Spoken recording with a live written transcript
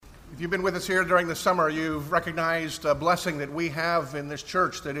If you've been with us here during the summer, you've recognized a blessing that we have in this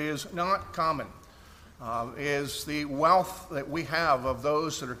church that is not common, is the wealth that we have of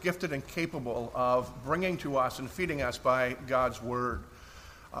those that are gifted and capable of bringing to us and feeding us by God's Word.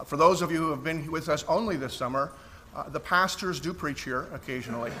 For those of you who have been with us only this summer, the pastors do preach here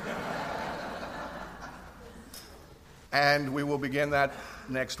occasionally. And we will begin that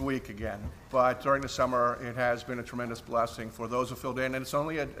next week again. But during the summer, it has been a tremendous blessing for those who filled in. And it's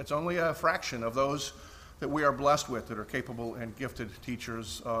only a fraction of those that we are blessed with that are capable and gifted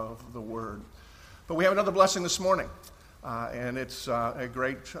teachers of the Word. But we have another blessing this morning. And it's a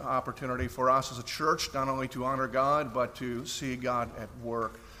great opportunity for us as a church, not only to honor God, but to see God at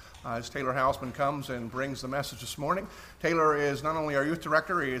work. As Taylor Hausman comes and brings the message this morning, Taylor is not only our youth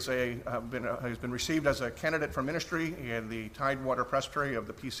director, he has been received as a candidate for ministry in the Tidewater Presbytery of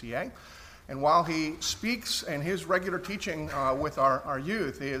the PCA. And while he speaks and his regular teaching with our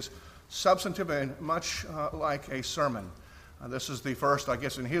youth is substantive and much like a sermon. This is the first, I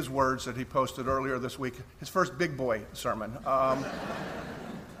guess in his words that he posted earlier this week, his first big boy sermon.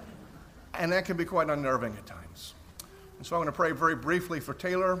 And that can be quite unnerving at times. And so I'm going to pray very briefly for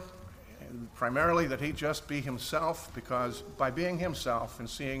Taylor, and primarily that he just be himself, because by being himself and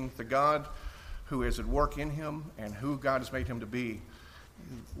seeing the God who is at work in him and who God has made him to be,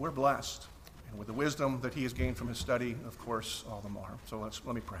 we're blessed. And with the wisdom that he has gained from his study, of course, all the more. So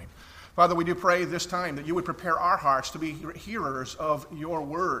let me pray. Father, we do pray this time that you would prepare our hearts to be hearers of your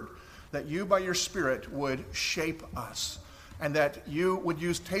word, that you by your Spirit would shape us, and that you would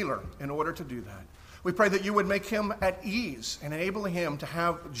use Taylor in order to do that. We pray that you would make him at ease and enable him to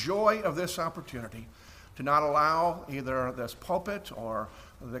have joy of this opportunity, to not allow either this pulpit or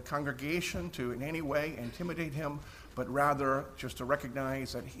the congregation to in any way intimidate him, but rather just to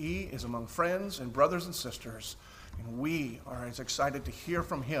recognize that he is among friends and brothers and sisters, and we are as excited to hear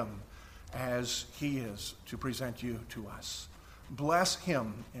from him as he is to present you to us. Bless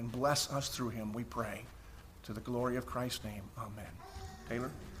him and bless us through him, we pray. To the glory of Christ's name, amen. Taylor?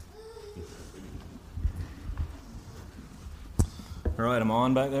 All right, I'm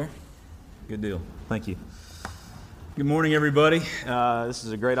on back there? Good deal. Thank you. Good morning, everybody. This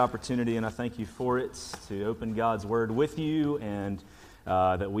is a great opportunity, and I thank you for it, to open God's Word with you and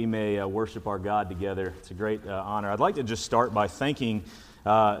that we may worship our God together. It's a great honor. I'd like to just start by thanking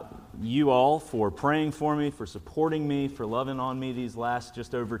you all for praying for me, for supporting me, for loving on me these last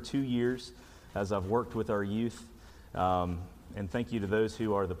just over 2 years as I've worked with our youth. And thank you to those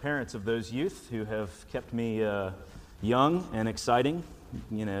who are the parents of those youth who have kept me young and exciting,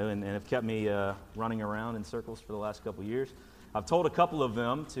 and have kept me running around in circles for the last couple of years. I've told a couple of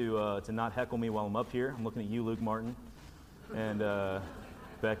them to not heckle me while I'm up here. I'm looking at you, Luke Martin, and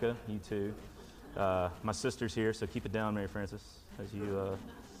Becca, you too. My sister's here, so keep it down, Mary Frances, as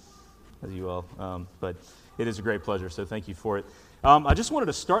you all. But it is a great pleasure, so thank you for it. I just wanted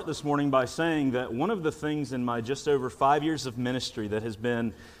to start this morning by saying that one of the things in my just over 5 years of ministry that has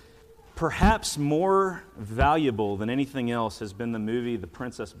been perhaps more valuable than anything else has been the movie The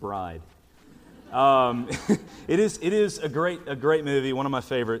Princess Bride. It is a great movie, one of my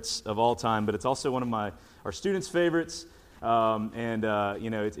favorites of all time, but it's also one of our students' favorites.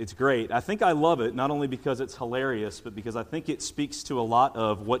 It's great. I think I love it not only because it's hilarious, but because I think it speaks to a lot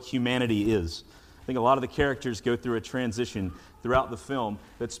of what humanity is. I think a lot of the characters go through a transition throughout the film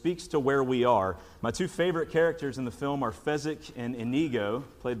that speaks to where we are. My two favorite characters in the film are Fezzik and Inigo,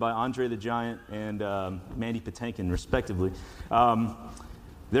 played by Andre the Giant and Mandy Patinkin, respectively.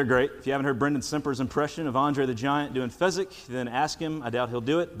 They're great. If you haven't heard Brendan Semper's impression of Andre the Giant doing Fezzik, then ask him. I doubt he'll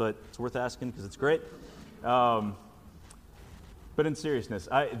do it, but it's worth asking because it's great. But in seriousness,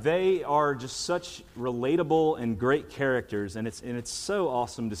 they are just such relatable and great characters, and it's so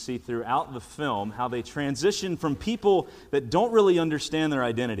awesome to see throughout the film how they transition from people that don't really understand their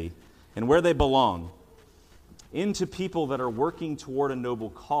identity and where they belong into people that are working toward a noble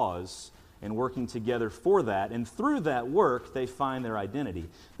cause and working together for that, and through that work, they find their identity.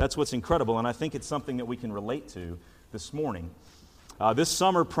 That's what's incredible, and I think it's something that we can relate to this morning. This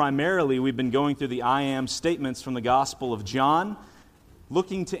summer, primarily, we've been going through the I am statements from the Gospel of John,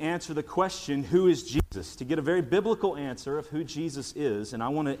 looking to answer the question, who is Jesus? To get a very biblical answer of who Jesus is. And I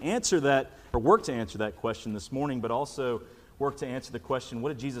want to answer that, or work to answer that question this morning, but also work to answer the question, what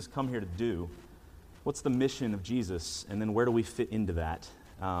did Jesus come here to do? What's the mission of Jesus? And then where do we fit into that?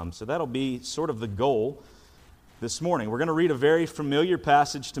 So that'll be sort of the goal this morning. We're going to read a very familiar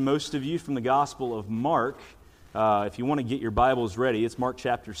passage to most of you from the Gospel of Mark. If you want to get your Bibles ready, it's Mark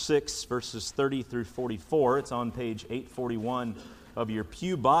chapter 6, verses 30 through 44. It's on page 841 of your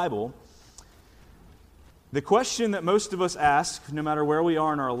pew Bible. The question that most of us ask, no matter where we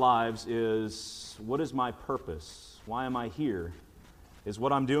are in our lives, is, what is my purpose? Why am I here? Is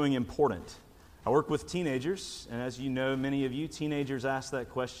what I'm doing important? I work with teenagers, and as you know, many of you teenagers ask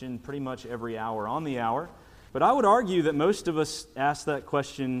that question pretty much every hour on the hour. But I would argue that most of us ask that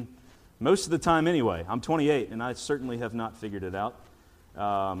question most of the time anyway. I'm 28, and I certainly have not figured it out.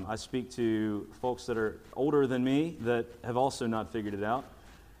 I speak to folks that are older than me that have also not figured it out.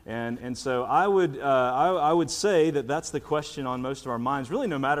 And so I would say that that's the question on most of our minds, really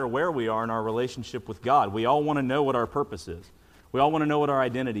no matter where we are in our relationship with God. We all want to know what our purpose is. We all want to know what our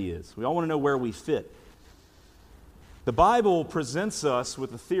identity is. We all want to know where we fit. The Bible presents us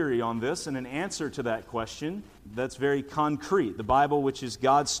with a theory on this and an answer to that question that's very concrete. The Bible, which is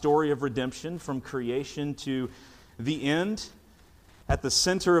God's story of redemption from creation to the end, at the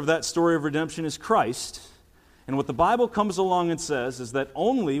center of that story of redemption is Christ. And what the Bible comes along and says is that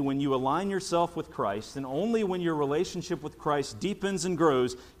only when you align yourself with Christ and only when your relationship with Christ deepens and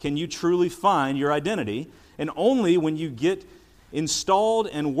grows can you truly find your identity. And only when you get installed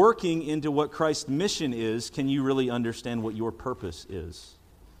and working into what Christ's mission is, can you really understand what your purpose is.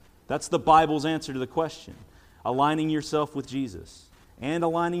 That's the Bible's answer to the question. Aligning yourself with Jesus and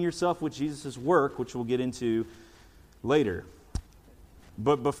aligning yourself with Jesus' work, which we'll get into later.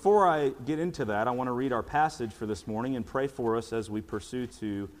 But before I get into that, I want to read our passage for this morning and pray for us as we pursue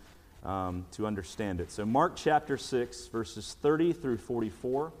to understand it. So Mark chapter 6, verses 30 through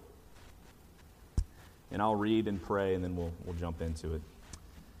 44. And I'll read and pray, and then we'll jump into it.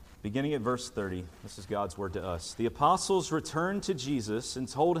 Beginning at verse 30, this is God's word to us. The apostles returned to Jesus and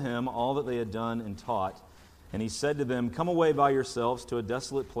told him all that they had done and taught. And he said to them, "Come away by yourselves to a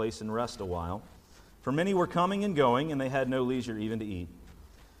desolate place and rest a while." For many were coming and going, and they had no leisure even to eat.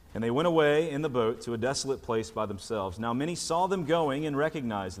 And they went away in the boat to a desolate place by themselves. Now many saw them going and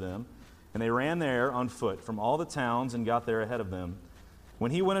recognized them, and they ran there on foot from all the towns and got there ahead of them.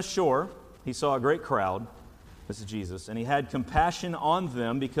 When he went ashore, he saw a great crowd, this is Jesus, and he had compassion on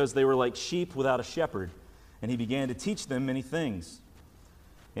them because they were like sheep without a shepherd, and he began to teach them many things.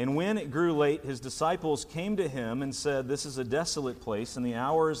 And when it grew late, his disciples came to him and said, "This is a desolate place, and the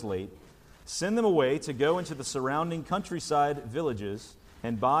hour is late. Send them away to go into the surrounding countryside villages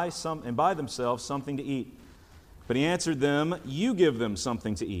and buy themselves something to eat." But he answered them, "You give them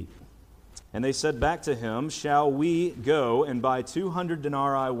something to eat." And they said back to him, "Shall we go and buy 200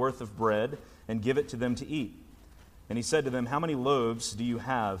 denarii worth of bread and give it to them to eat?" And he said to them, "How many loaves do you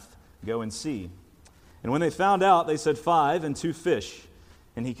have? Go and see." And when they found out, they said, 5 and 2 fish.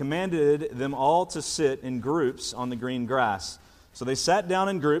 And he commanded them all to sit in groups on the green grass. So they sat down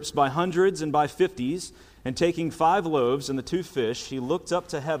in groups by hundreds and by 50s, and taking 5 loaves and the 2 fish, he looked up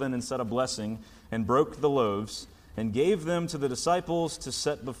to heaven and said a blessing, and broke the loaves, and gave them to the disciples to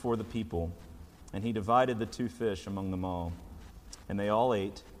set before the people. And he divided the 2 fish among them all. And they all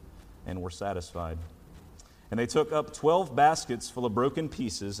ate and were satisfied. And they took up 12 baskets full of broken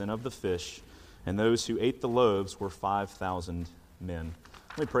pieces and of the fish, and those who ate the loaves were 5,000 men.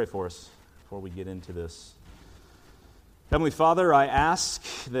 Let me pray for us before we get into this. Heavenly Father, I ask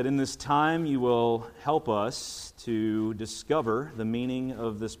that in this time you will help us to discover the meaning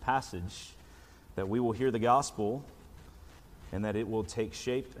of this passage, that we will hear the gospel, and that it will take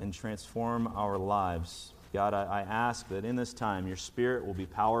shape and transform our lives. God, I ask that in this time your Spirit will be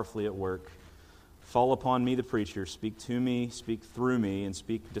powerfully at work. Fall upon me, the preacher. Speak to me, speak through me, and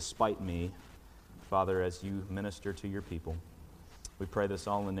speak despite me, Father, as you minister to your people. We pray this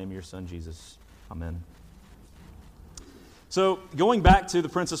all in the name of your Son, Jesus. Amen. So, going back to The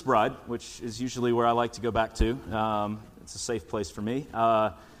Princess Bride, which is usually where I like to go back to. It's a safe place for me.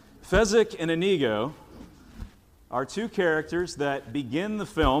 Fezzik and Inigo are 2 characters that begin the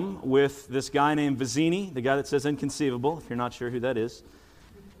film with this guy named Vizzini, the guy that says inconceivable, if you're not sure who that is.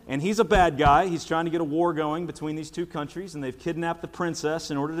 And he's a bad guy. He's trying to get a war going between these 2 countries, and they've kidnapped the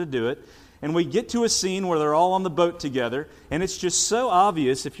princess in order to do it. And we get to a scene where they're all on the boat together, and it's just so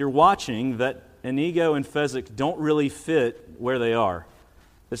obvious if you're watching that Inigo and Fezzik don't really fit where they are.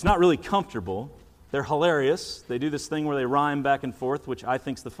 It's not really comfortable. They're hilarious. They do this thing where they rhyme back and forth, which I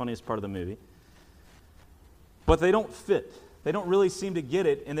think is the funniest part of the movie. But they don't fit. They don't really seem to get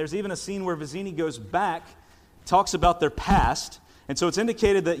it. And there's even a scene where Vizzini goes back, talks about their past. And so it's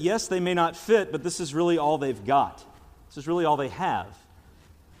indicated that, yes, they may not fit, but this is really all they've got. This is really all they have.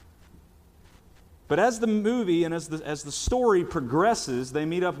 But as the movie and as the story progresses, they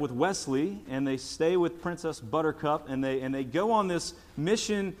meet up with Wesley and they stay with Princess Buttercup, and they go on this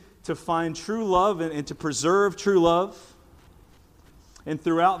mission to find true love and to preserve true love. And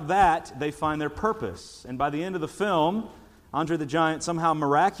throughout that, they find their purpose. And by the end of the film, Andre the Giant somehow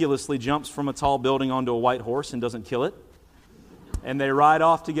miraculously jumps from a tall building onto a white horse and doesn't kill it. And they ride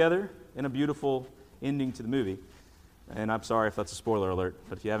off together in a beautiful ending to the movie. And I'm sorry if that's a spoiler alert,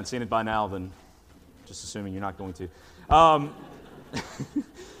 but if you haven't seen it by now, then just assuming you're not going to.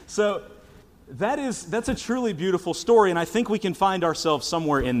 So that's a truly beautiful story, and I think we can find ourselves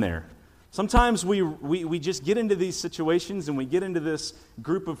somewhere in there. Sometimes we just get into these situations and we get into this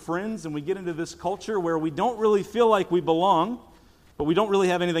group of friends and we get into this culture where we don't really feel like we belong, but we don't really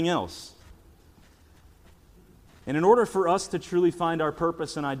have anything else. And in order for us to truly find our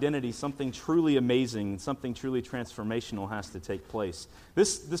purpose and identity, something truly amazing, something truly transformational has to take place.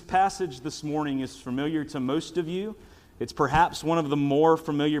 This passage this morning is familiar to most of you. It's perhaps one of the more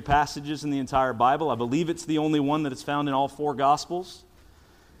familiar passages in the entire Bible. I believe it's the only one that is found in all 4 Gospels.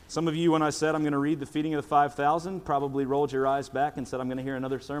 Some of you, when I said I'm going to read the feeding of the 5,000, probably rolled your eyes back and said, I'm going to hear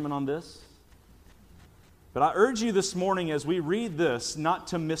another sermon on this. But I urge you this morning as we read this not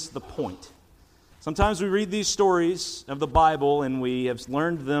to miss the point. Sometimes we read these stories of the Bible and we have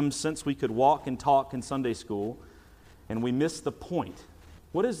learned them since we could walk and talk in Sunday school, and we miss the point.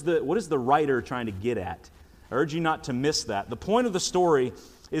 What is the writer trying to get at? I urge you not to miss that. The point of the story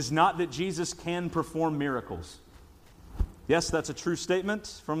is not that Jesus can perform miracles. Yes, that's a true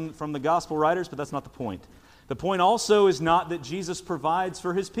statement from the gospel writers, but that's not the point. The point also is not that Jesus provides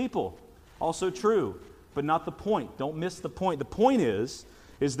for his people. Also true, but not the point. Don't miss the point. The point is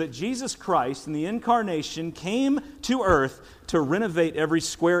that Jesus Christ in the incarnation came to earth to renovate every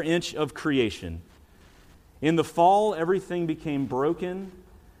square inch of creation. In the fall, everything became broken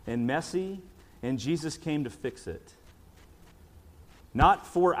and messy, and Jesus came to fix it. Not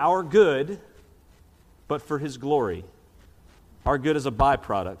for our good, but for his glory. Our good is a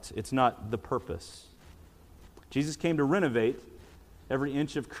byproduct. It's not the purpose. Jesus came to renovate every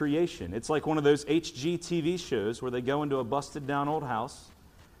inch of creation. It's like one of those HGTV shows where they go into a busted down old house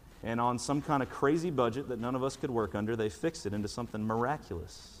and on some kind of crazy budget that none of us could work under, they fix it into something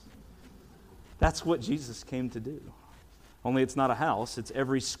miraculous. That's what Jesus came to do. Only it's not a house, it's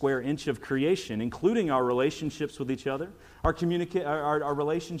every square inch of creation, including our relationships with each other, our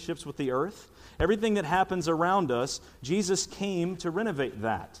relationships with the earth. Everything that happens around us, Jesus came to renovate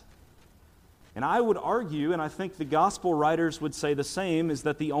that. And I would argue, and I think the gospel writers would say the same, is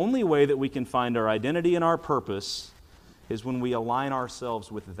that the only way that we can find our identity and our purpose is when we align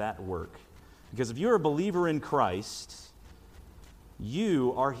ourselves with that work. Because if you're a believer in Christ,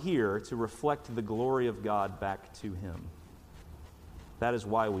 you are here to reflect the glory of God back to him. That is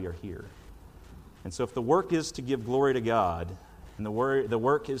why we are here. And so if the work is to give glory to God, and the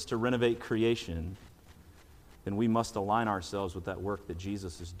work is to renovate creation, then we must align ourselves with that work that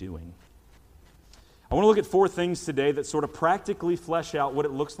Jesus is doing. I want to look at 4 things today that sort of practically flesh out what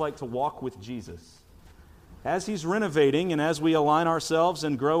it looks like to walk with Jesus. As he's renovating and as we align ourselves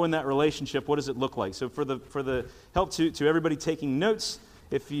and grow in that relationship, what does it look like? So for the help to everybody taking notes,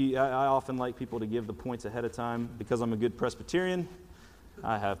 I often like people to give the points ahead of time because I'm a good Presbyterian.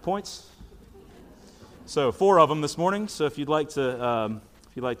 I have points. So 4 of them this morning. So if you'd like to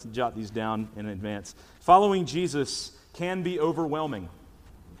jot these down in advance. Following Jesus can be overwhelming.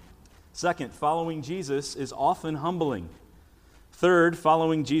 Second, following Jesus is often humbling. Third,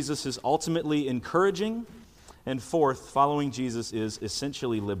 following Jesus is ultimately encouraging. And fourth, following Jesus is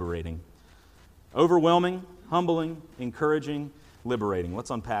essentially liberating. Overwhelming, humbling, encouraging, liberating. Let's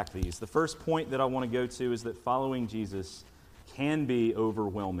unpack these. The first point that I want to go to is that following Jesus can be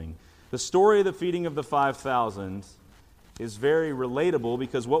overwhelming. The story of the feeding of the 5,000 is very relatable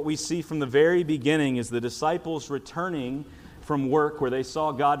because what we see from the very beginning is the disciples returning from work where they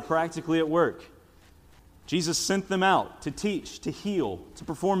saw God practically at work. Jesus sent them out to teach, to heal, to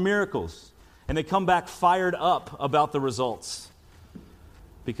perform miracles. And they come back fired up about the results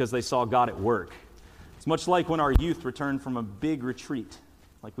because they saw God at work. It's much like when our youth return from a big retreat,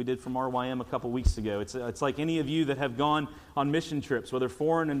 like we did from RYM a couple weeks ago. It's like any of you that have gone on mission trips, whether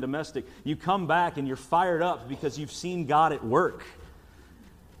foreign and domestic. You come back and you're fired up because you've seen God at work.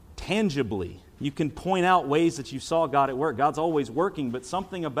 Tangibly. You can point out ways that you saw God at work. God's always working, but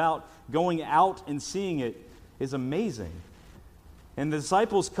something about going out and seeing it is amazing. And the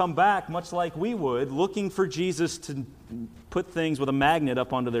disciples come back, much like we would, looking for Jesus to put things with a magnet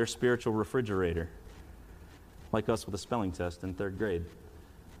up onto their spiritual refrigerator. Like us with a spelling test in 3rd grade.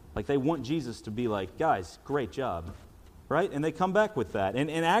 Like they want Jesus to be like, guys, great job. Right? And they come back with that.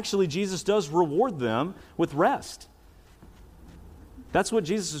 And actually, Jesus does reward them with rest. That's what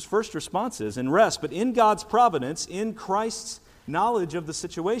Jesus' first response is, in rest. But in God's providence, in Christ's knowledge of the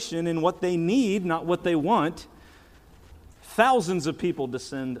situation, in what they need, not what they want, thousands of people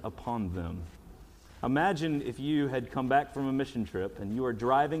descend upon them. Imagine if you had come back from a mission trip and you were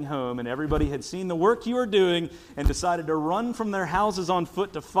driving home and everybody had seen the work you were doing and decided to run from their houses on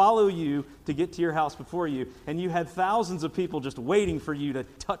foot to follow you to get to your house before you, and you had thousands of people just waiting for you to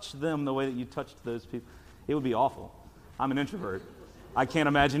touch them the way that you touched those people. It would be awful. I'm an introvert. I can't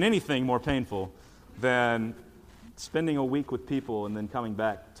imagine anything more painful than spending a week with people and then coming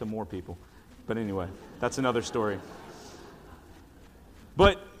back to more people. But anyway, that's another story.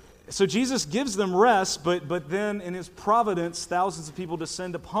 So Jesus gives them rest, but then in his providence, thousands of people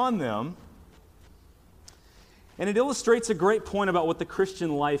descend upon them. And it illustrates a great point about what the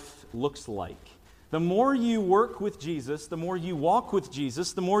Christian life looks like. The more you work with Jesus, the more you walk with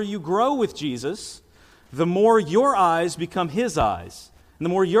Jesus, the more you grow with Jesus, the more your eyes become his eyes, and the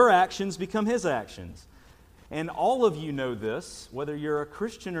more your actions become his actions. And all of you know this, whether you're a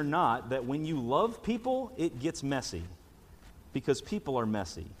Christian or not, that when you love people, it gets messy, because people are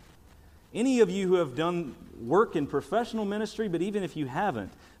messy. Any of you who have done work in professional ministry, but even if you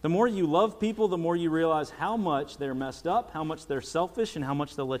haven't, the more you love people, the more you realize how much they're messed up, how much they're selfish, and how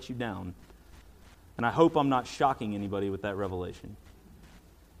much they'll let you down. And I hope I'm not shocking anybody with that revelation.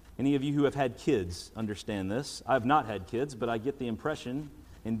 Any of you who have had kids understand this. I have not had kids, but I get the impression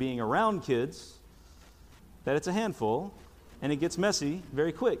in being around kids that it's a handful, and it gets messy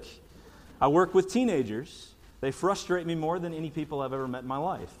very quick. I work with teenagers. They frustrate me more than any people I've ever met in my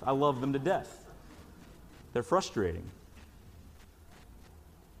life. I love them to death. They're frustrating.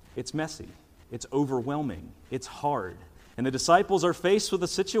 It's messy. It's overwhelming. It's hard. And the disciples are faced with a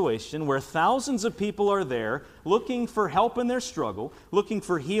situation where thousands of people are there looking for help in their struggle, looking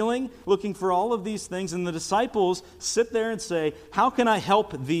for healing, looking for all of these things. And the disciples sit there and say, how can I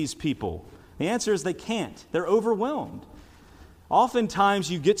help these people? The answer is they can't. They're overwhelmed. Oftentimes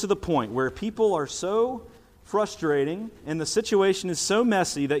you get to the point where people are so frustrating and the situation is so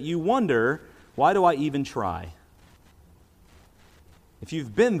messy that you wonder, why do I even try? If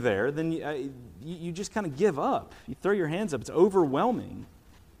you've been there, then you just kind of give up. You throw your hands up. It's overwhelming.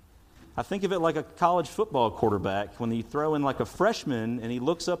 I think of it like a college football quarterback when you throw in like a freshman and he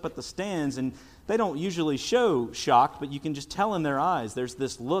looks up at the stands, and they don't usually show shock, but you can just tell in their eyes there's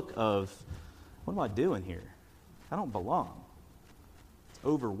this look of, what am I doing here? I don't belong. It's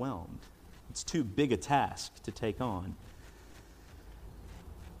overwhelmed. It's too big a task to take on.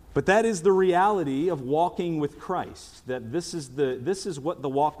 But that is the reality of walking with Christ. That this is what the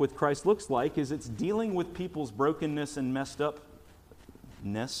walk with Christ looks like, is it's dealing with people's brokenness and messed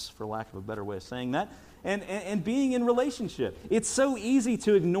upness, for lack of a better way of saying that, and being in relationship. It's so easy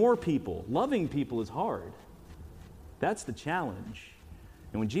to ignore people. Loving people is hard. That's the challenge.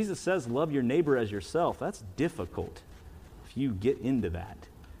 And when Jesus says love your neighbor as yourself, that's difficult if you get into that.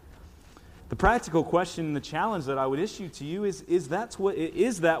 The practical question and the challenge that I would issue to you is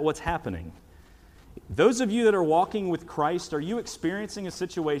that what's happening? Those of you that are walking with Christ, are you experiencing a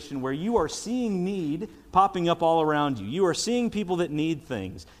situation where you are seeing need popping up all around you? You are seeing people that need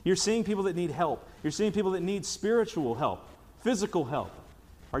things. You're seeing people that need help. You're seeing people that need spiritual help, physical help.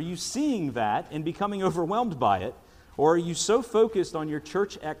 Are you seeing that and becoming overwhelmed by it? Or are you so focused on your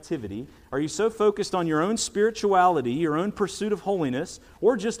church activity? Are you so focused on your own spirituality, your own pursuit of holiness,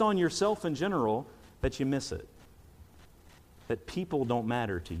 or just on yourself in general that you miss it? That people don't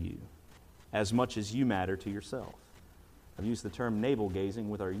matter to you as much as you matter to yourself. I've used the term navel-gazing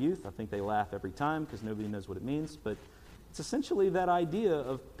with our youth. I think they laugh every time because nobody knows what it means, but it's essentially that idea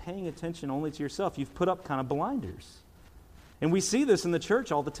of paying attention only to yourself. You've put up kind of blinders. And we see this in the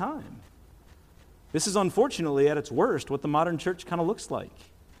church all the time. This is unfortunately at its worst what the modern church kind of looks like.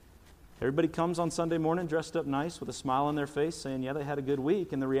 Everybody comes on Sunday morning dressed up nice with a smile on their face saying, yeah, they had a good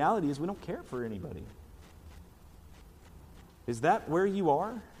week. And the reality is we don't care for anybody. Is that where you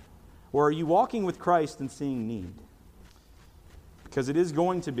are? Or are you walking with Christ and seeing need? Because it is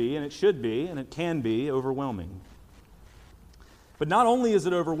going to be, and it should be, and it can be overwhelming. But not only is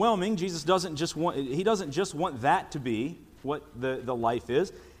it overwhelming, Jesus doesn't just want that to be what the life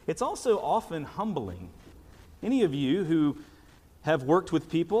is. It's also often humbling. Any of you who have worked with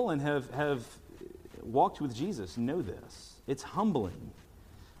people and have walked with Jesus know this. It's humbling.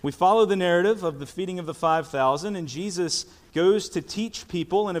 We follow the narrative of the feeding of the 5,000, and Jesus goes to teach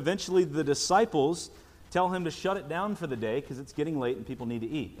people, and eventually the disciples tell him to shut it down for the day because it's getting late and people need to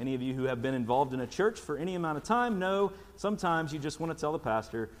eat. Any of you who have been involved in a church for any amount of time know sometimes you just want to tell the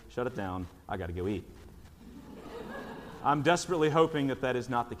pastor, shut it down, I got to go eat. I'm desperately hoping that is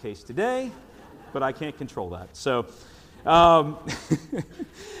not the case today, but I can't control that. So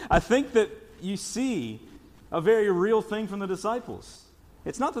I think that you see a very real thing from the disciples.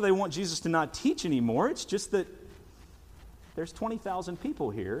 It's not that they want Jesus to not teach anymore. It's just that there's 20,000 people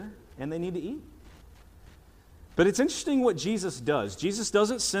here, and they need to eat. But it's interesting what Jesus does. Jesus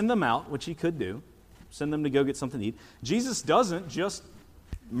doesn't send them out, which he could do, send them to go get something to eat. Jesus doesn't just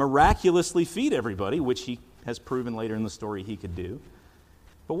miraculously feed everybody, which he has proven later in the story he could do.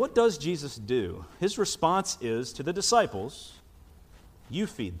 But what does Jesus do? His response is to the disciples, you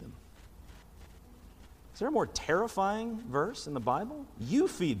feed them. Is there a more terrifying verse in the Bible? You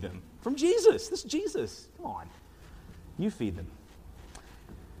feed them. From Jesus. This is Jesus. Come on. You feed them.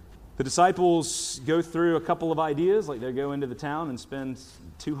 The disciples go through a couple of ideas, like they go into the town and spend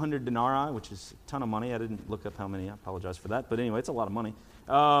 200 denarii, which is a ton of money. I didn't look up how many. I apologize for that. But anyway, it's a lot of money.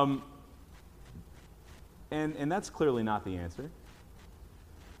 And that's clearly not the answer.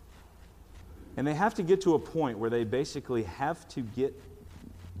 And they have to get to a point where they basically have to get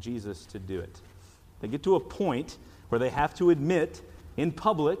Jesus to do it. They get to a point where they have to admit in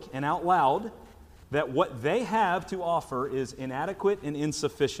public and out loud that what they have to offer is inadequate and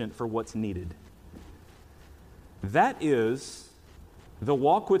insufficient for what's needed. That is the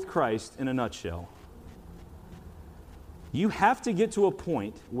walk with Christ in a nutshell. You have to get to a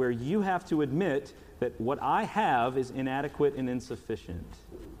point where you have to admit that what I have is inadequate and insufficient.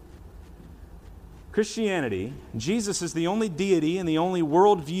 Christianity, Jesus is the only deity and the only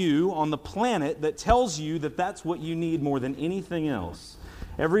worldview on the planet that tells you that that's what you need more than anything else.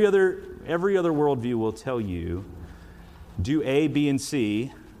 Every other worldview will tell you, do A, B, and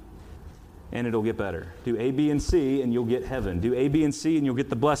C, and it'll get better. Do A, B, and C, and you'll get heaven. Do A, B, and C, and you'll get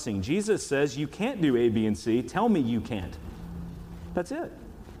the blessing. Jesus says, you can't do A, B, and C. Tell me you can't. That's it.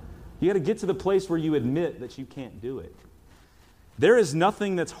 You got to get to the place where you admit that you can't do it. There is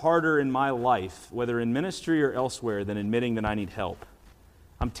nothing that's harder in my life, whether in ministry or elsewhere, than admitting that I need help.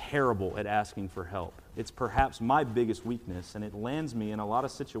 I'm terrible at asking for help. It's perhaps my biggest weakness, and it lands me in a lot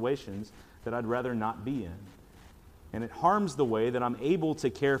of situations that I'd rather not be in. And it harms the way that I'm able to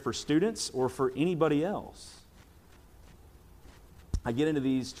care for students or for anybody else. I get into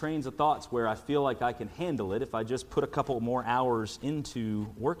these trains of thoughts where I feel like I can handle it if I just put a couple more hours into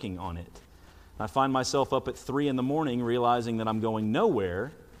working on it. I find myself up at 3 a.m. realizing that I'm going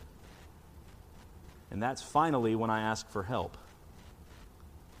nowhere, and that's finally when I ask for help.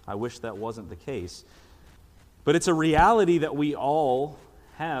 I wish that wasn't the case. But it's a reality that we all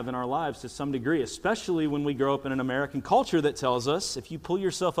have in our lives to some degree, especially when we grow up in an American culture that tells us if you pull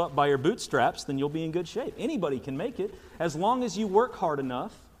yourself up by your bootstraps, then you'll be in good shape. Anybody can make it as long as you work hard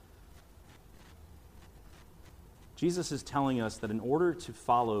enough. Jesus is telling us that in order to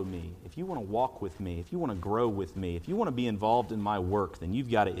follow me, if you want to walk with me, if you want to grow with me, if you want to be involved in my work, then you've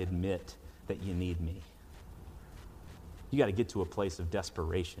got to admit that you need me. You got to get to a place of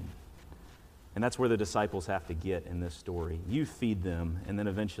desperation. And that's where the disciples have to get in this story. You feed them, and then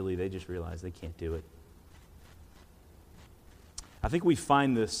eventually they just realize they can't do it. I think we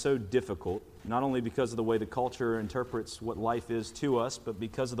find this so difficult, not only because of the way the culture interprets what life is to us, but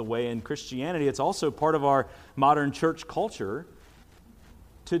because of the way in Christianity it's also part of our modern church culture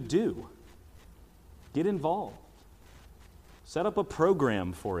to do. Get involved. Set up a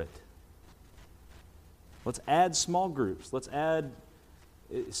program for it. Let's add small groups. Let's add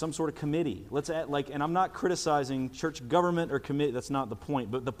some sort of committee. Let's add, and I'm not criticizing church government or committee, that's not the point,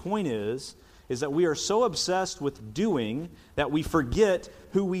 but the point is that we are so obsessed with doing that we forget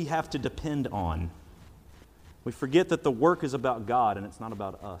who we have to depend on. We forget that the work is about God and it's not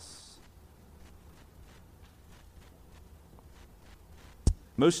about us.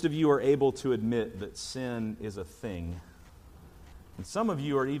 Most of you are able to admit that sin is a thing. And some of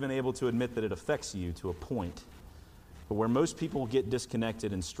you are even able to admit that it affects you to a point. But where most people get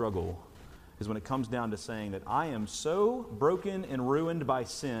disconnected and struggle is when it comes down to saying that I am so broken and ruined by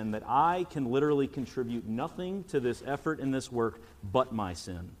sin that I can literally contribute nothing to this effort and this work but my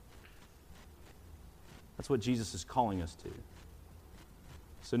sin. That's what Jesus is calling us to.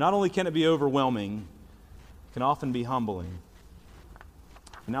 So not only can it be overwhelming, it can often be humbling.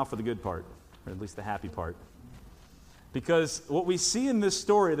 And now for the good part, or at least the happy part. Because what we see in this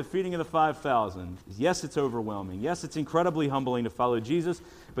story, the feeding of the 5,000, is yes, it's overwhelming. Yes, it's incredibly humbling to follow Jesus,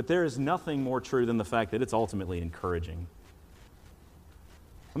 but there is nothing more true than the fact that it's ultimately encouraging.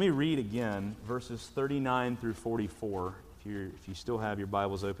 Let me read again verses 39 through 44. If you still have your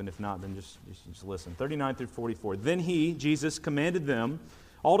Bibles open, if not, then just listen. 39 through 44. Then he, Jesus, commanded them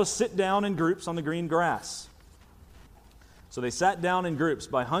all to sit down in groups on the green grass. So they sat down in groups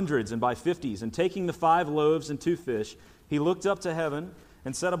by hundreds and by 50s, and taking the 5 loaves and 2 fish, he looked up to heaven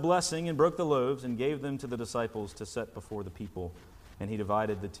and said a blessing and broke the loaves and gave them to the disciples to set before the people. And he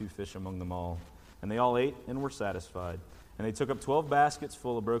divided the 2 fish among them all. And they all ate and were satisfied. And they took up 12 baskets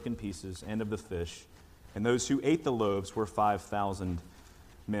full of broken pieces and of the fish. And those who ate the loaves were 5,000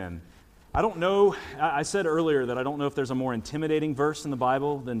 men. I don't know, I said earlier that I don't know if there's a more intimidating verse in the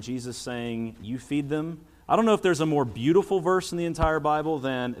Bible than Jesus saying, you feed them. I don't know if there's a more beautiful verse in the entire Bible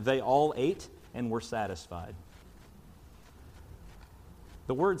than they all ate and were satisfied.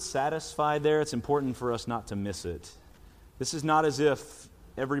 The word satisfied there, it's important for us not to miss it. This is not as if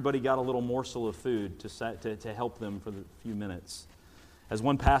everybody got a little morsel of food to help them for the few minutes. As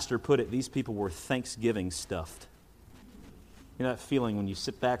one pastor put it, these people were Thanksgiving stuffed. You know that feeling when you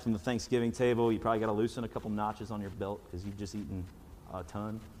sit back from the Thanksgiving table, you probably got to loosen a couple notches on your belt because you've just eaten a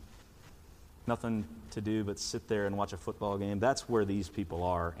ton. Nothing to do but sit there and watch a football game. That's where these people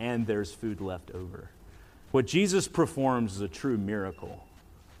are, and there's food left over. What Jesus performs is a true miracle.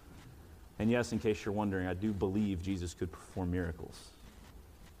 And yes, in case you're wondering, I do believe Jesus could perform miracles.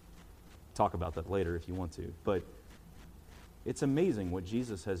 Talk about that later if you want to. But it's amazing what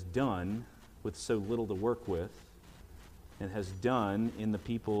Jesus has done with so little to work with, and has done in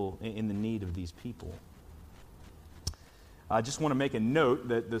the need of these people. I just want to make a note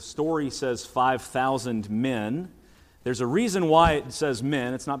that the story says 5,000 men. There's a reason why it says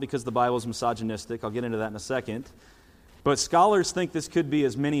men. It's not because the Bible is misogynistic. I'll get into that in a second. But scholars think this could be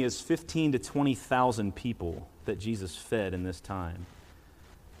as many as 15,000 to 20,000 people that Jesus fed in this time.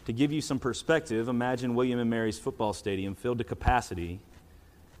 To give you some perspective, imagine William & Mary's football stadium filled to capacity.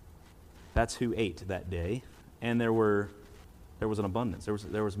 That's who ate that day. And there was an abundance.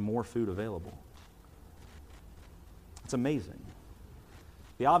 There was more food available. It's amazing.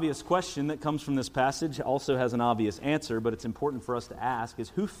 The obvious question that comes from this passage also has an obvious answer, but it's important for us to ask is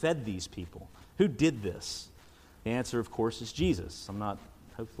who fed these people? Who did this? The answer, of course, is Jesus.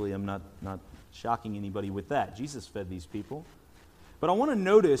 Hopefully I'm not shocking anybody with that. Jesus fed these people. But I want to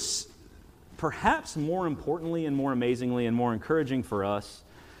notice, perhaps more importantly and more amazingly and more encouraging for us,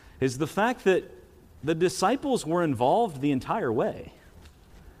 is the fact that the disciples were involved the entire way.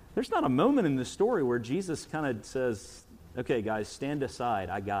 There's not a moment in this story where Jesus kind of says, okay, guys, stand aside,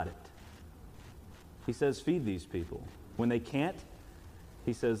 I got it. He says, feed these people. When they can't,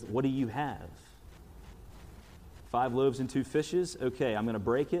 he says, what do you have? 5 loaves and 2 fishes? Okay, I'm going to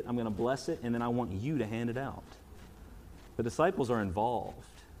break it, I'm going to bless it, and then I want you to hand it out. The disciples are involved.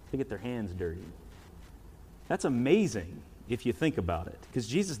 They get their hands dirty. That's amazing if you think about it, because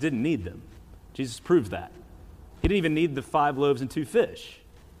Jesus didn't need them. Jesus proved that. He didn't even need the 5 loaves and 2 fish.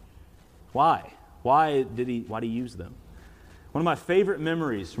 Why? Why did he use them? One of my favorite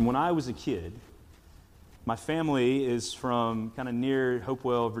memories from when I was a kid, my family is from kind of near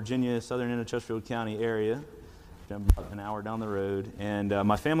Hopewell, Virginia, southern end of Chesterfield County area, about an hour down the road. And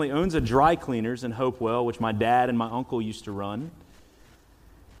my family owns a dry cleaners in Hopewell, which my dad and my uncle used to run.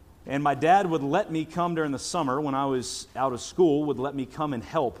 And my dad would let me come during the summer when I was out of school, would let me come and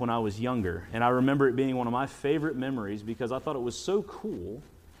help when I was younger. And I remember it being one of my favorite memories because I thought it was so cool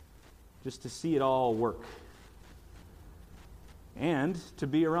just to see it all work. And to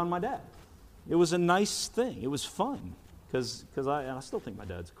be around my dad. It was a nice thing. It was fun. Because I still think my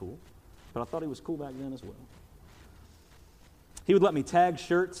dad's cool. But I thought he was cool back then as well. He would let me tag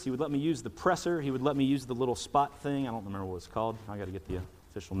shirts. He would let me use the presser. He would let me use the little spot thing. I don't remember what it's called. I got to get the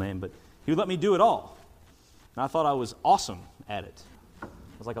official name, but he would let me do it all. And I thought I was awesome at it. I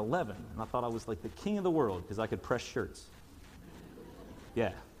was like 11, and I thought I was like the king of the world because I could press shirts.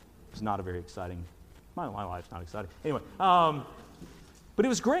 Yeah, it's not a very exciting, my life's not exciting. Anyway, but it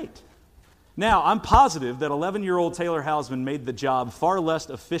was great. Now, I'm positive that 11-year-old Taylor Hausman made the job far less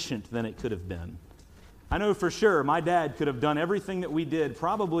efficient than it could have been. I know for sure my dad could have done everything that we did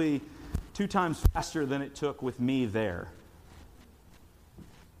probably 2 times faster than it took with me there.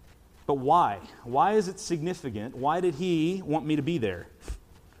 But why? Why is it significant? Why did he want me to be there?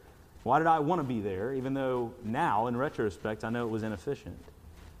 Why did I want to be there, even though now, in retrospect, I know it was inefficient?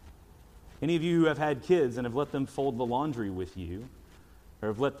 Any of you who have had kids and have let them fold the laundry with you, or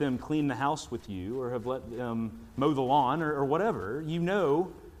have let them clean the house with you, or have let them mow the lawn, or whatever, you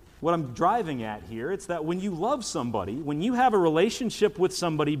know what I'm driving at here. It's that when you love somebody, when you have a relationship with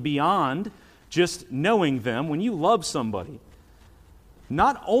somebody beyond just knowing them, when you love somebody,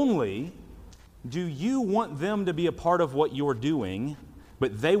 not only do you want them to be a part of what you're doing,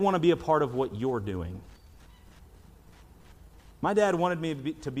 but they want to be a part of what you're doing. My dad wanted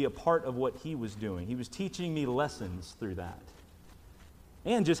me to be a part of what he was doing. He was teaching me lessons through that.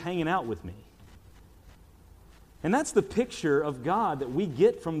 And just hanging out with me. And that's the picture of God that we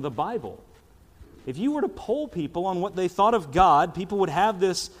get from the Bible. If you were to poll people on what they thought of God, people would have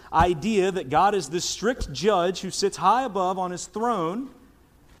this idea that God is this strict judge who sits high above on his throne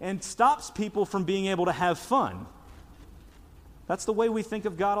and stops people from being able to have fun. That's the way we think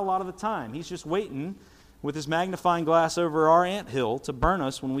of God a lot of the time. He's just waiting with his magnifying glass over our anthill to burn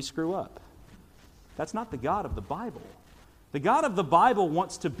us when we screw up. That's not the God of the Bible. The God of the Bible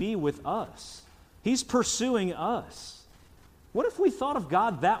wants to be with us. He's pursuing us. What if we thought of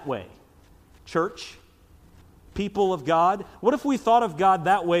God that way? Church, people of God, what if we thought of God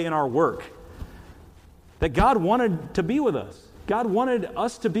that way in our work? That God wanted to be with us. God wanted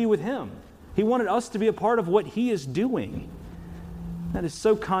us to be with Him. He wanted us to be a part of what He is doing. That is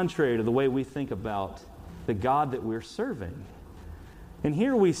so contrary to the way we think about the God that we're serving. And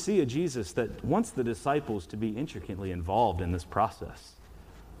here we see a Jesus that wants the disciples to be intricately involved in this process.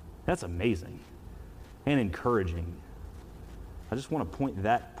 That's amazing and encouraging. I just want to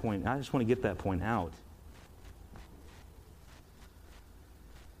I just want to get that point out.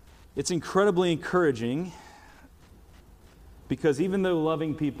 It's incredibly encouraging because even though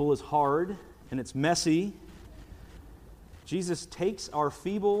loving people is hard and it's messy, Jesus takes our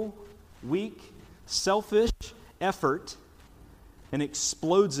feeble, weak, selfish effort and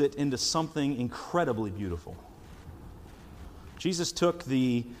explodes it into something incredibly beautiful. Jesus took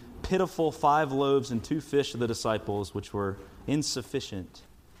the pitiful 5 loaves and 2 fish of the disciples, which were insufficient,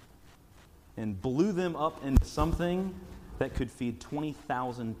 and blew them up into something that could feed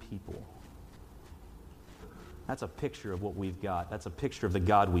 20,000 people. That's a picture of what we've got. That's a picture of the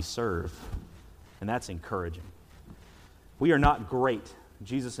God we serve. And that's encouraging. We are not great.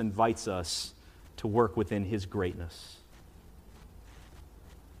 Jesus invites us to work within His greatness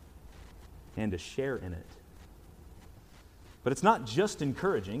and to share in it. But it's not just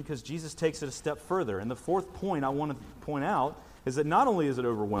encouraging, because Jesus takes it a step further. And the fourth point I want to point out is that not only is it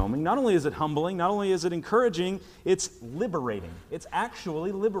overwhelming, not only is it humbling, not only is it encouraging, it's liberating. It's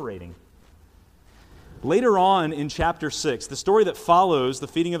actually liberating. Later on in chapter 6, the story that follows the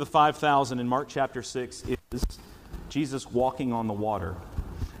feeding of the 5,000 in Mark chapter 6 is Jesus walking on the water.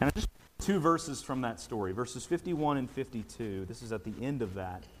 And I just 2 verses from that story, verses 51 and 52. This is at the end of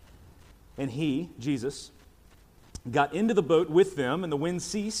that. And He, Jesus, got into the boat with them, and the wind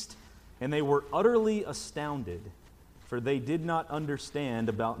ceased, and they were utterly astounded, for they did not understand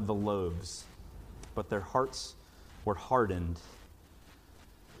about the loaves, but their hearts were hardened.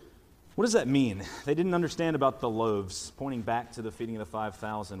 What does that mean? They didn't understand about the loaves, pointing back to the feeding of the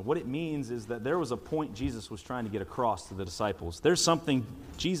 5,000. What it means is that there was a point Jesus was trying to get across to the disciples. There's something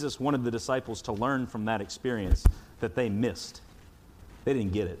Jesus wanted the disciples to learn from that experience that they missed. They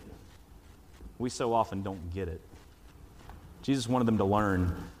didn't get it. We so often don't get it. Jesus wanted them to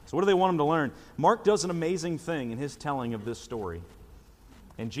learn. So what do they want them to learn? Mark does an amazing thing in his telling of this story.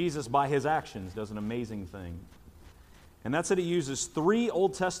 And Jesus, by His actions, does an amazing thing. And that's that He uses 3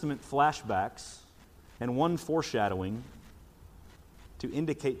 Old Testament flashbacks and 1 foreshadowing to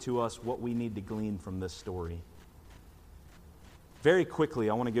indicate to us what we need to glean from this story. Very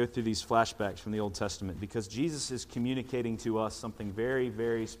quickly, I want to go through these flashbacks from the Old Testament because Jesus is communicating to us something very,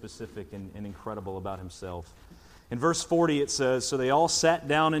 very specific and incredible about Himself. In verse 40 it says, "So they all sat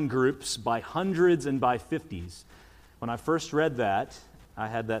down in groups by hundreds and by 50s. When I first read that, I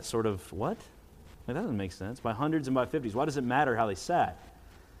had that sort of, what? That doesn't make sense. By hundreds and by 50s. Why does it matter how they sat?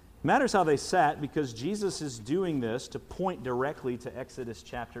 It matters how they sat because Jesus is doing this to point directly to Exodus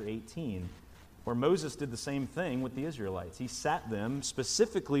chapter 18, where Moses did the same thing with the Israelites. He sat them,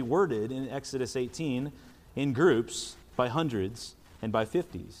 specifically worded in Exodus 18, in groups by hundreds and by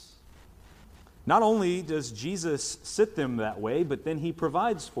 50s. Not only does Jesus sit them that way, but then He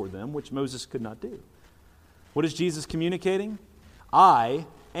provides for them, which Moses could not do. What is Jesus communicating? I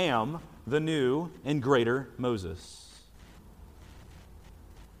am the new and greater Moses.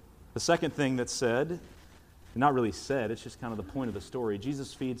 The second thing that's said, not really said, it's just kind of the point of the story.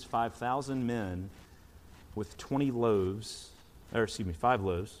 Jesus feeds 5,000 men with 5 loaves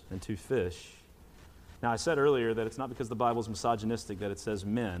and 2 fish. Now, I said earlier that it's not because the Bible's misogynistic that it says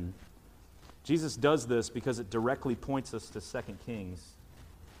men. Jesus does this because it directly points us to 2 Kings,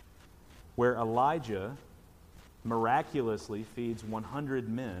 where Elijah miraculously feeds 100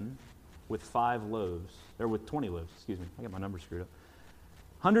 men with 5 loaves, or with 20 loaves, excuse me. I got my numbers screwed up.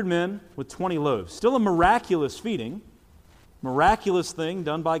 100 men with 20 loaves. Still a miraculous feeding, miraculous thing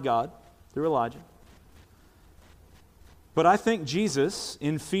done by God through Elijah. But I think Jesus,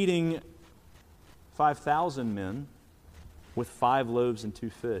 in feeding 5,000 men with 5 loaves and 2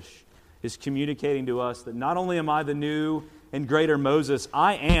 fish, is communicating to us that not only am I the new and greater Moses,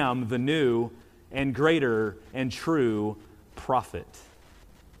 I am the new and greater and true prophet.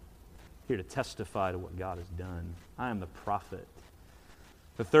 Here to testify to what God has done. I am the prophet.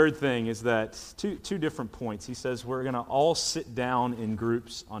 The third thing is that two different points. He says we're going to all sit down in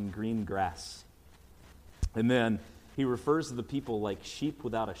groups on green grass. And then he refers to the people like sheep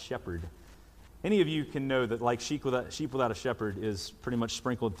without a shepherd. Any of you can know that like sheep without a shepherd is pretty much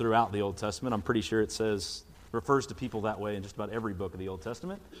sprinkled throughout the Old Testament. I'm pretty sure it refers to people that way in just about every book of the Old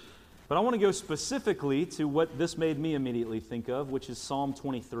Testament. But I want to go specifically to what this made me immediately think of, which is Psalm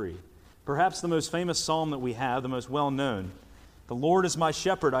 23. Perhaps the most famous psalm that we have, the most well-known. The Lord is my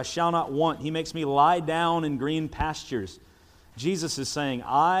shepherd, I shall not want. He makes me lie down in green pastures. Jesus is saying,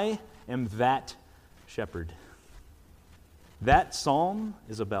 I am that shepherd. That psalm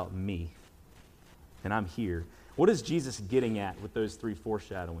is about me. And I'm here. What is Jesus getting at with those three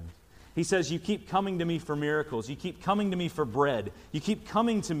foreshadowings? He says, you keep coming to me for miracles. You keep coming to me for bread. You keep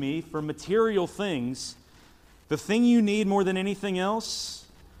coming to me for material things. The thing you need more than anything else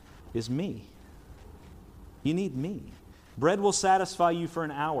is me. You need me. Bread will satisfy you for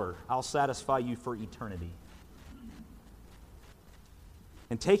an hour. I'll satisfy you for eternity.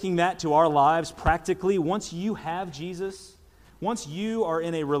 And taking that to our lives practically, once you have Jesus, once you are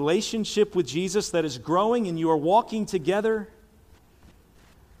in a relationship with Jesus that is growing and you are walking together,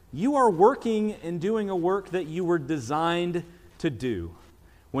 you are working and doing a work that you were designed to do.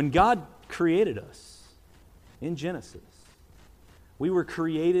 When God created us in Genesis, we were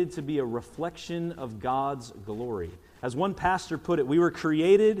created to be a reflection of God's glory. As one pastor put it, we were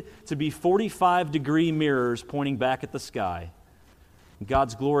created to be 45-degree mirrors pointing back at the sky.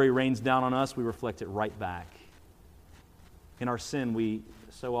 God's glory rains down on us, we reflect it right back. In our sin, we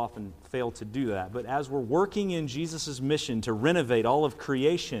so often fail to do that. But as we're working in Jesus' mission to renovate all of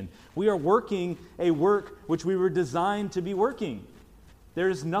creation, we are working a work which we were designed to be working. There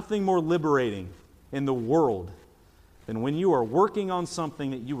is nothing more liberating in the world than when you are working on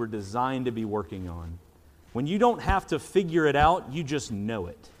something that you were designed to be working on. When you don't have to figure it out, you just know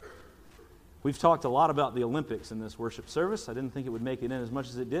it. We've talked a lot about the Olympics in this worship service. I didn't think it would make it in as much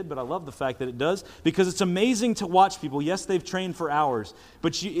as it did, but I love the fact that it does because it's amazing to watch people. Yes, they've trained for hours,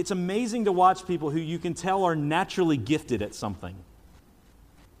 but it's amazing to watch people who you can tell are naturally gifted at something.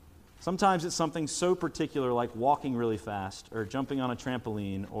 Sometimes it's something so particular like walking really fast or jumping on a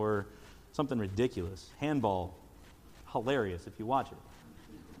trampoline or something ridiculous. Handball, hilarious if you watch it.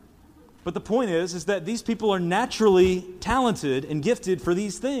 But the point is that these people are naturally talented and gifted for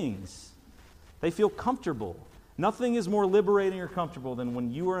these things. They feel comfortable. Nothing is more liberating or comfortable than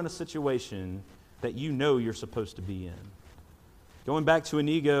when you are in a situation that you know you're supposed to be in. Going back to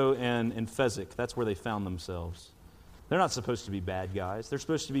Inigo and Fezzik, that's where they found themselves. They're not supposed to be bad guys. They're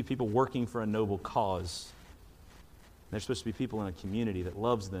supposed to be people working for a noble cause. They're supposed to be people in a community that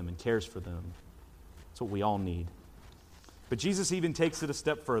loves them and cares for them. That's what we all need. But Jesus even takes it a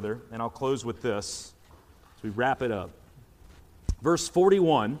step further, and I'll close with this as we wrap it up. Verse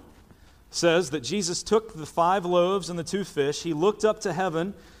 41 says that Jesus took the 5 loaves and the 2 fish. He looked up to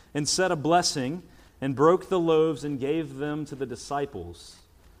heaven and said a blessing and broke the loaves and gave them to the disciples.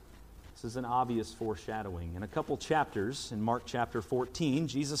 This is an obvious foreshadowing. In a couple chapters, in Mark chapter 14,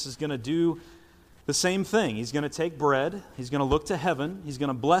 Jesus is going to do the same thing. He's going to take bread, he's going to look to heaven, he's going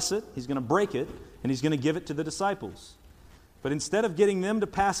to bless it, he's going to break it, and he's going to give it to the disciples. But instead of getting them to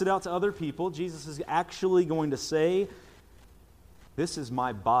pass it out to other people, Jesus is actually going to say, "This is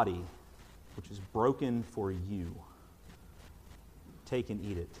my body, which is broken for you. Take and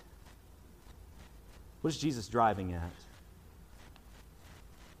eat it." What is Jesus driving at?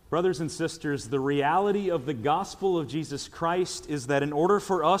 Brothers and sisters, the reality of the gospel of Jesus Christ is that in order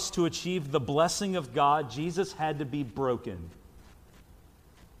for us to achieve the blessing of God, Jesus had to be broken.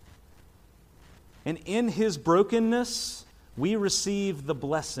 And in his brokenness, we receive the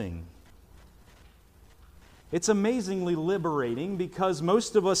blessing. It's amazingly liberating because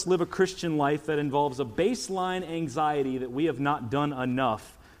most of us live a Christian life that involves a baseline anxiety that we have not done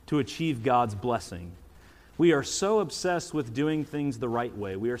enough to achieve God's blessing. We are so obsessed with doing things the right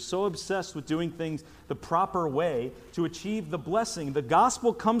way. We are so obsessed with doing things the proper way to achieve the blessing. The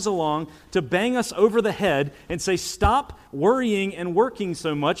gospel comes along to bang us over the head and say, stop worrying and working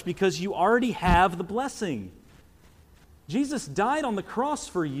so much because you already have the blessing. Jesus died on the cross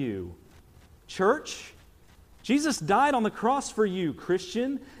for you, church. Jesus died on the cross for you,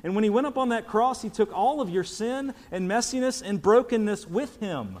 Christian. And when he went up on that cross, he took all of your sin and messiness and brokenness with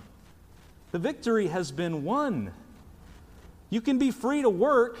him. The victory has been won. You can be free to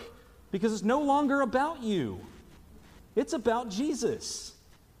work because it's no longer about you. It's about Jesus.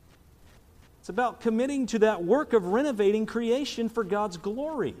 It's about committing to that work of renovating creation for God's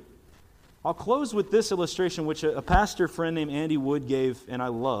glory. I'll close with this illustration, which a pastor friend named Andy Wood gave, and I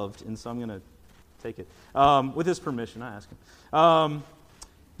loved, and so I'm going to take it. With his permission, I asked him.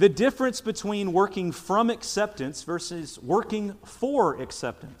 The difference between working from acceptance versus working for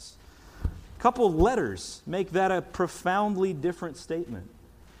acceptance. A couple letters make that a profoundly different statement.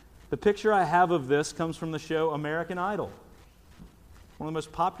 The picture I have of this comes from the show American Idol, one of the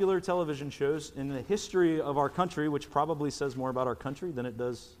most popular television shows in the history of our country, which probably says more about our country than it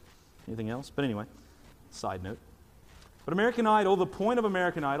does anything else. But anyway, side note. But American Idol, the point of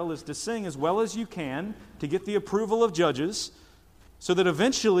American Idol is to sing as well as you can to get the approval of judges so that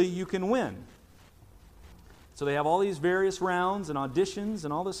eventually you can win. So they have all these various rounds and auditions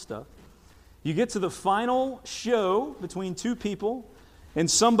and all this stuff. You get to the final show between two people and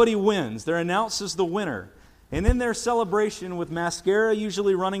somebody wins. They're announced as the winner. And in their celebration, with mascara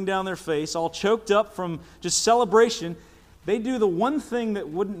usually running down their face, all choked up from just celebration, they do the one thing that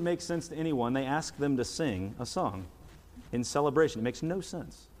wouldn't make sense to anyone. They ask them to sing a song in celebration. It makes no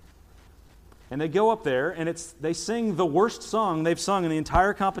sense. And they go up there, and they sing the worst song they've sung in the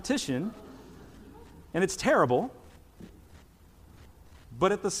entire competition, and it's terrible.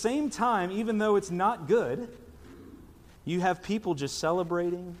 But at the same time, even though it's not good, you have people just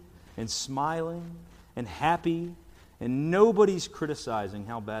celebrating and smiling and happy, and nobody's criticizing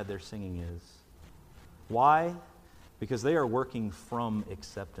how bad their singing is. Why? Because they are working from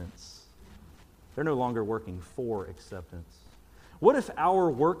acceptance. They're no longer working for acceptance. What if our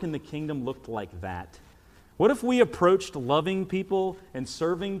work in the kingdom looked like that? What if we approached loving people and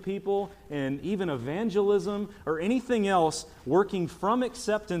serving people and even evangelism or anything else working from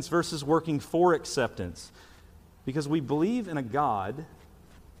acceptance versus working for acceptance? Because we believe in a God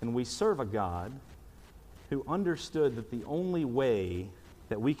and we serve a God who understood that the only way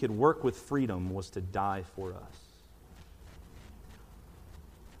that we could work with freedom was to die for us.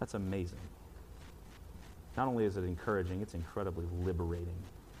 That's amazing. Not only is it encouraging, it's incredibly liberating.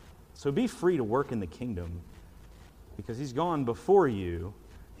 So be free to work in the kingdom because He's gone before you.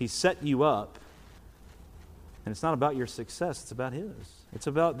 He's set you up. And it's not about your success, it's about His. It's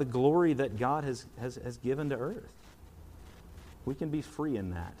about the glory that God has given to earth. We can be free in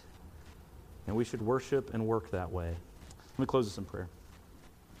that. And we should worship and work that way. Let me close this in prayer.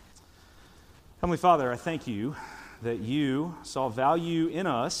 Heavenly Father, I thank You that You saw value in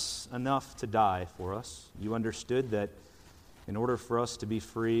us enough to die for us. You understood that in order for us to be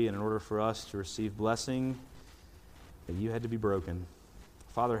free and in order for us to receive blessing, that You had to be broken.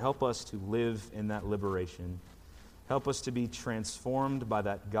 Father, help us to live in that liberation. Help us to be transformed by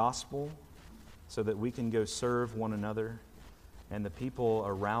that gospel so that we can go serve one another and the people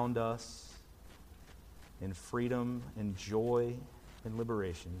around us in freedom and joy and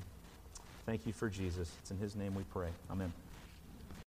liberation. Thank You for Jesus. It's in His name we pray. Amen.